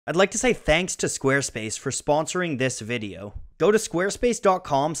I'd like to say thanks to Squarespace for sponsoring this video. Go to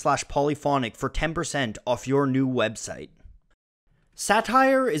squarespace.com/polyphonic for 10% off your new website.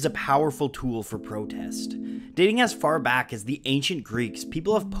 Satire is a powerful tool for protest. Dating as far back as the ancient Greeks,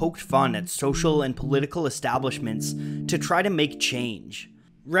 people have poked fun at social and political establishments to try to make change.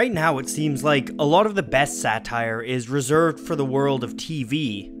 Right now, it seems like a lot of the best satire is reserved for the world of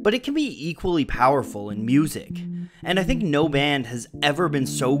TV, but it can be equally powerful in music. And I think no band has ever been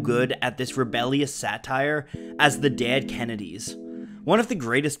so good at this rebellious satire as the Dead Kennedys. One of the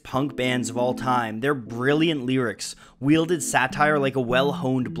greatest punk bands of all time, their brilliant lyrics wielded satire like a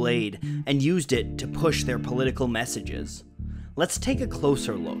well-honed blade and used it to push their political messages. Let's take a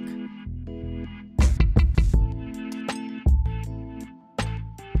closer look.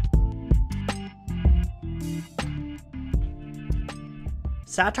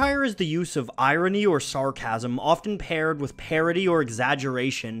 Satire is the use of irony or sarcasm, often paired with parody or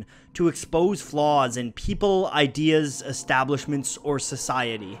exaggeration, to expose flaws in people, ideas, establishments, or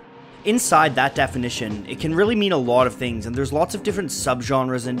society. Inside that definition, it can really mean a lot of things, and there's lots of different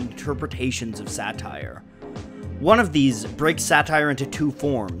subgenres and interpretations of satire. One of these breaks satire into two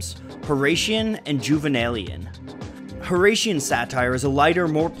forms, Horatian and Juvenalian. Horatian satire is a lighter,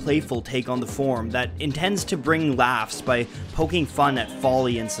 more playful take on the form that intends to bring laughs by poking fun at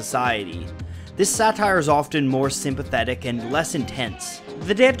folly in society. This satire is often more sympathetic and less intense.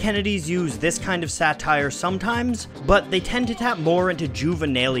 The Dead Kennedys use this kind of satire sometimes, but they tend to tap more into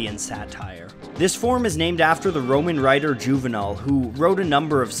Juvenalian satire. This form is named after the Roman writer Juvenal, who wrote a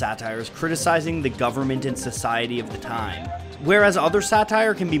number of satires criticizing the government and society of the time. Whereas other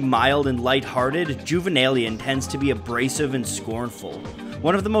satire can be mild and lighthearted, Juvenalian tends to be abrasive and scornful.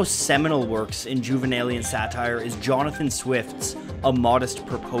 One of the most seminal works in Juvenalian satire is Jonathan Swift's A Modest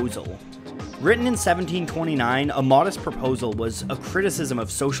Proposal. Written in 1729, A Modest Proposal was a criticism of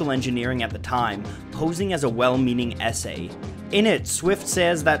social engineering at the time, posing as a well-meaning essay. In it, Swift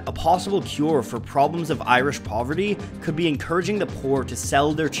says that a possible cure for problems of Irish poverty could be encouraging the poor to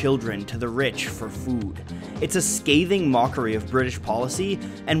sell their children to the rich for food. It's a scathing mockery of British policy,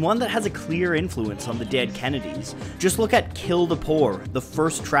 and one that has a clear influence on the Dead Kennedys. Just look at Kill the Poor, the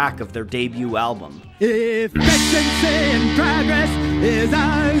first track of their debut album. If efficiency and progress is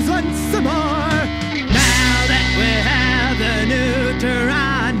ours once more, now that we have the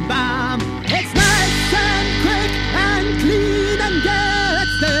neutron bomb, it's nice and quick and clean and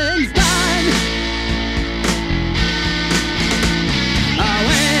gets things done.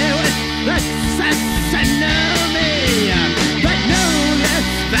 Away with the cess and me, but no less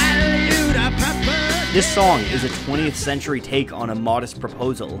valued a proper. This song is a 20th century take on A Modest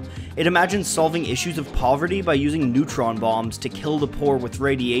Proposal. It imagines solving issues of poverty by using neutron bombs to kill the poor with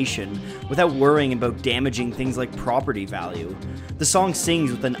radiation, without worrying about damaging things like property value. The song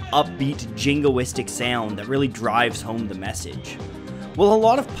sings with an upbeat, jingoistic sound that really drives home the message. While a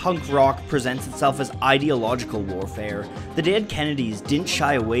lot of punk rock presents itself as ideological warfare, the Dead Kennedys didn't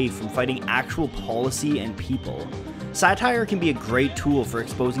shy away from fighting actual policy and people. Satire can be a great tool for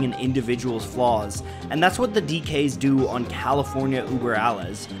exposing an individual's flaws, and that's what the DKs do on California Über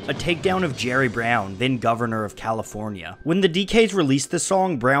Alles, a takedown of Jerry Brown, then governor of California. When the DKs released the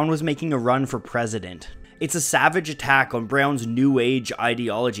song, Brown was making a run for president. It's a savage attack on Brown's New Age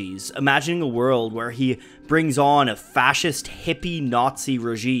ideologies, imagining a world where he brings on a fascist, hippie Nazi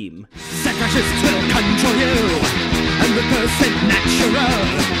regime. Separatists will control you, and with percent natural,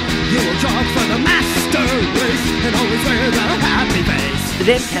 you will jog for the master race, and always wear the happy face. The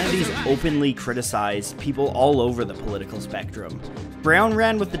Dead Kennedys openly criticized people all over the political spectrum. Brown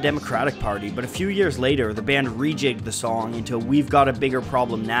ran with the Democratic Party, but a few years later, the band rejigged the song into We've Got a Bigger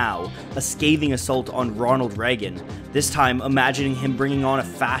Problem Now, a scathing assault on Ronald Reagan, this time imagining him bringing on a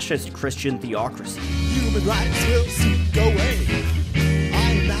fascist Christian theocracy. Human rights will soon go away.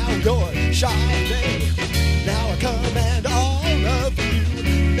 I am now your Sade. Now I command all of you.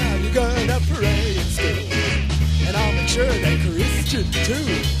 Now you're gonna pray in school, and I'll make sure they're Christian too.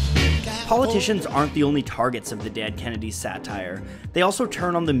 Politicians aren't the only targets of the Dead Kennedys satire. They also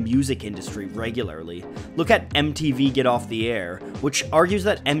turn on the music industry regularly. Look at MTV Get Off the Air, which argues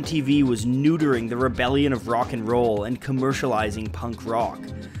that MTV was neutering the rebellion of rock and roll and commercializing punk rock.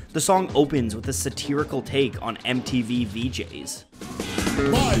 The song opens with a satirical take on MTV VJs.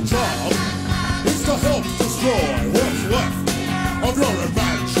 My job is to help destroy what's left of your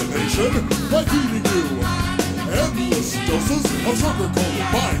imagination by feeding you endless doses of sugar-coated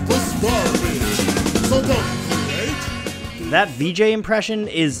mindless garbage. So don't create. That VJ impression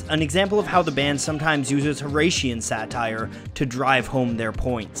is an example of how the band sometimes uses Horatian satire to drive home their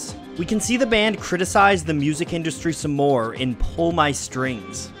points. We can see the band criticize the music industry some more in Pull My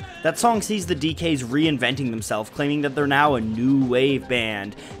Strings. That song sees the DKs reinventing themselves, claiming that they're now a new wave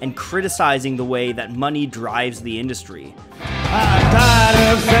band, and criticizing the way that money drives the industry. I'm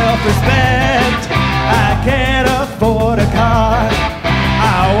tired of self-respect. I can't afford a car.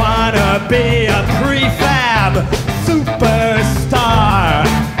 I wanna be a prefab superstar.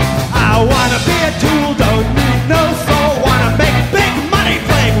 I wanna be a tool, don't need no soul. Wanna make big money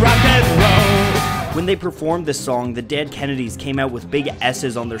playing rock and roll. When they performed this song, the Dead Kennedys came out with big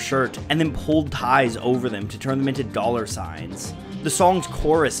S's on their shirt and then pulled ties over them to turn them into dollar signs. The song's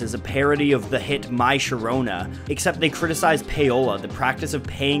chorus is a parody of the hit My Sharona, except they criticize payola, the practice of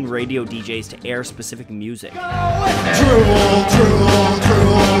paying radio DJs to air specific music. Drool, drool,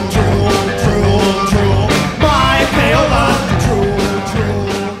 drool, drool, drool, drool. My payola. Drool,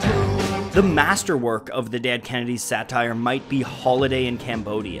 drool, drool. The masterwork of the Dead Kennedys satire might be Holiday in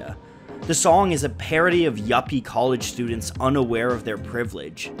Cambodia. The song is a parody of yuppie college students unaware of their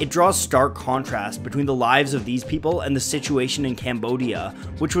privilege. It draws stark contrast between the lives of these people and the situation in Cambodia,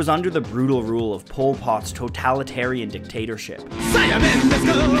 which was under the brutal rule of Pol Pot's totalitarian dictatorship. Say I'm in the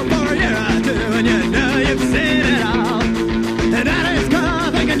school for a year or two, and you know you've seen it all. And that is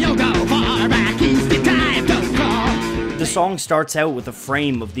coming, and you'll go far back east in time to crawl. The song starts out with a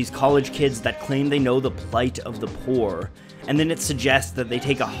frame of these college kids that claim they know the plight of the poor, and then it suggests that they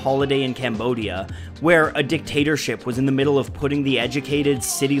take a holiday in Cambodia, where a dictatorship was in the middle of putting the educated,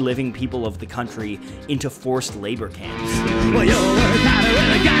 city-living people of the country into forced labor camps. Well, you'll learn how to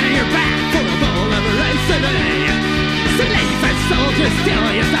really got in your back for a full liberation day. Slave and soldiers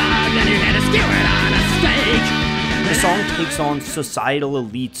steal your dog, and you had to skewer it on a stake. The song takes on societal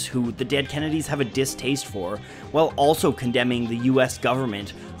elites who the Dead Kennedys have a distaste for, while also condemning the US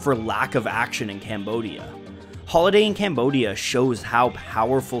government for lack of action in Cambodia. Holiday in Cambodia shows how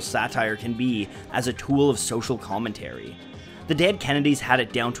powerful satire can be as a tool of social commentary. The Dead Kennedys had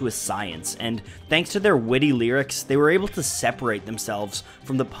it down to a science, and thanks to their witty lyrics, they were able to separate themselves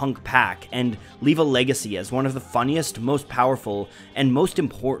from the punk pack and leave a legacy as one of the funniest, most powerful, and most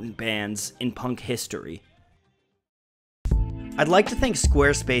important bands in punk history. I'd like to thank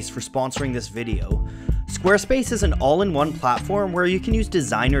Squarespace for sponsoring this video. Squarespace is an all-in-one platform where you can use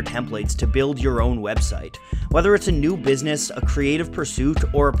designer templates to build your own website. Whether it's a new business, a creative pursuit,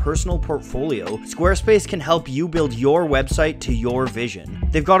 or a personal portfolio, Squarespace can help you build your website to your vision.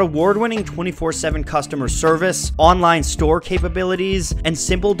 They've got award-winning 24/7 customer service, online store capabilities, and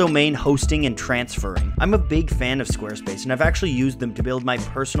simple domain hosting and transferring. I'm a big fan of Squarespace, and I've actually used them to build my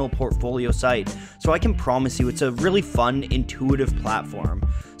personal portfolio site, so I can promise you it's a really fun, intuitive platform.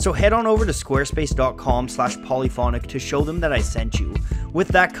 So head on over to squarespace.com/polyphonic to show them that I sent you. With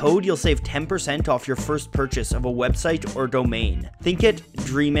that code, you'll save 10% off your first purchase of a website or domain. Think it,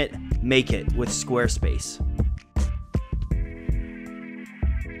 dream it, make it with Squarespace.